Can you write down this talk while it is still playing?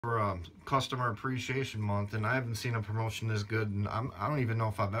for Customer Appreciation Month, and I haven't seen a promotion this good, and I don't even know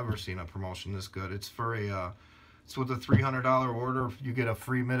if I've ever seen a promotion this good. It's for a it's with a $300 order. You get a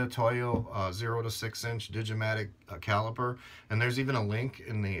free Mitutoyo 0 to 6 inch Digimatic caliper, and there's even a link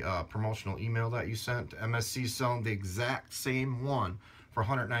in the promotional email that you sent. MSC selling the exact same one for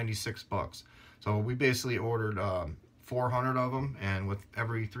 196 bucks. So we basically ordered 400 of them, and with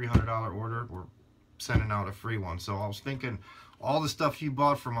every $300 order, we're sending out a free one. So I was thinking, all the stuff you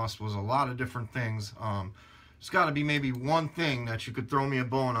bought from us was a lot of different things. It's got to be maybe one thing that you could throw me a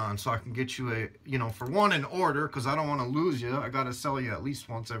bone on, so I can get you a, you know, for one, an order, because I don't want to lose you. I got to sell you at least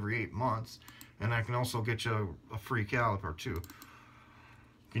once every 8 months, and I can also get you a free caliper too.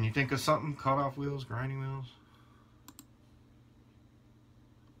 Can you think of something? Cutoff wheels, grinding wheels?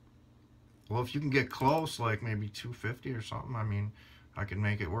 Well, if you can get close, like maybe 250 or something, I mean, I could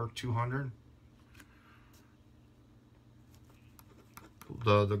make it work. 200.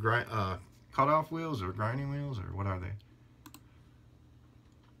 The grind cutoff wheels or grinding wheels, or what are they?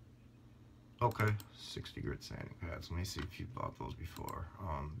 Okay, 60 grit sanding pads. Let me see if you bought those before.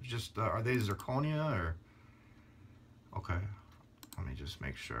 Just are they zirconia or? Okay, let me just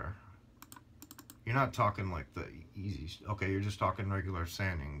make sure. You're not talking like the easy. Okay, you're just talking regular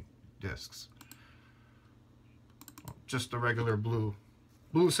sanding discs. Just the regular blue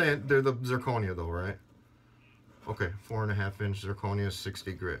sand. They're the zirconia though, right? Okay, 4.5 inch zirconia,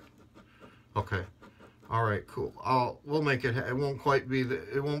 60 grit. Okay, all right, cool. We'll make it. It won't quite be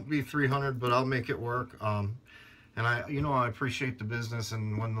it won't be 300, but I'll make it work. And I appreciate the business.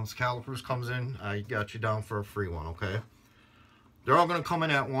 And when those calipers comes in, I got you down for a free one. Okay, they're all gonna come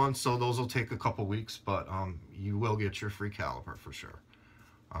in at once, so those will take a couple weeks, but you will get your free caliper for sure.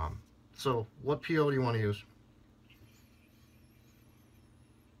 So what PO do you want to use?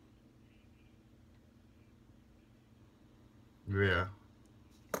 Yeah,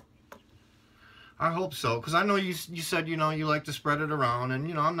 I hope so, because I know you said, you know, you like to spread it around, and,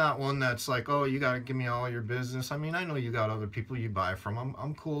 you know, I'm not one that's like, oh, you got to give me all your business. I mean, I know you got other people you buy from.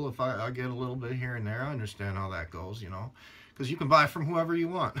 I'm cool if I get a little bit here and there. I understand how that goes, you know, because you can buy from whoever you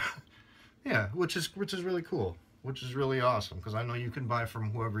want. Yeah, which is really cool, which is really awesome, because I know you can buy from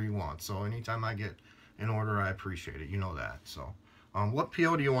whoever you want. So anytime I get an order, I appreciate it. You know that. So what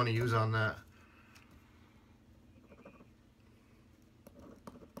PO do you want to use on that?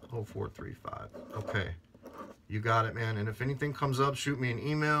 0435. Okay, you got it, man. And if anything comes up, shoot me an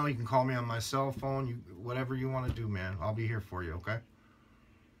email. You can call me on my cell phone. Whatever you want to do, man, I'll be here for you. Okay.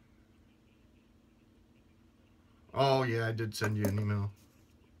 Oh yeah, I did send you an email.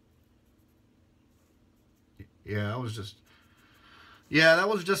 Yeah, that was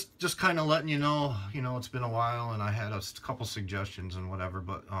just kind of letting you know, it's been a while, and I had a couple suggestions and whatever,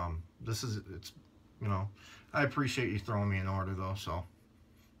 but it's, you know, I appreciate you throwing me an order though. So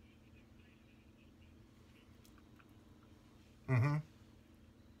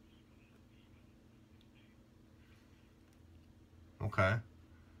okay.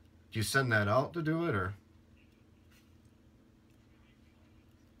 Do you send that out to do it, or?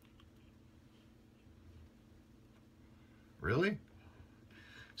 Really?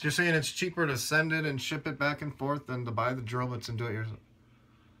 So you're saying it's cheaper to send it and ship it back and forth than to buy the drill bits and do it yourself?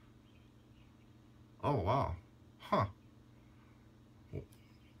 Oh, wow. Huh.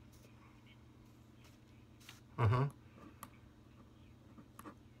 Uh-huh.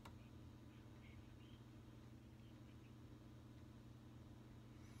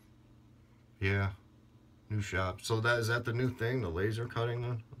 Yeah. New shop. So is that the new thing, the laser cutting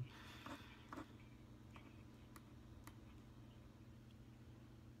then?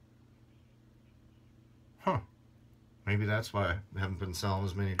 Huh. Maybe that's why I haven't been selling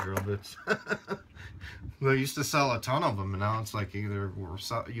as many drill bits. They used to sell a ton of them, and now it's like either we're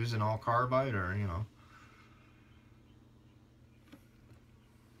using all carbide or, you know.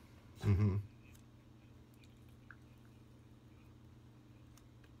 Mm-hmm.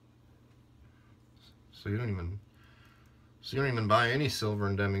 So you don't even buy any silver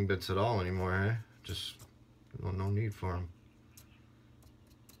and Deming bits at all anymore, eh? Just no need for them.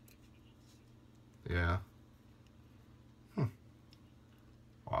 Yeah.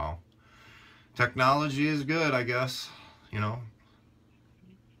 Wow. Technology is good, I guess. You know.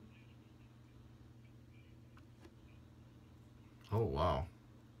 Oh wow.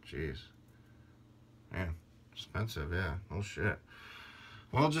 Jeez. Man, expensive. Yeah. Oh shit.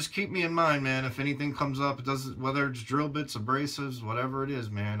 Well, just keep me in mind, man. If anything comes up, it doesn't, whether it's drill bits, abrasives, whatever it is,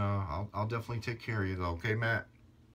 man. I'll definitely take care of you, though. Okay, Matt?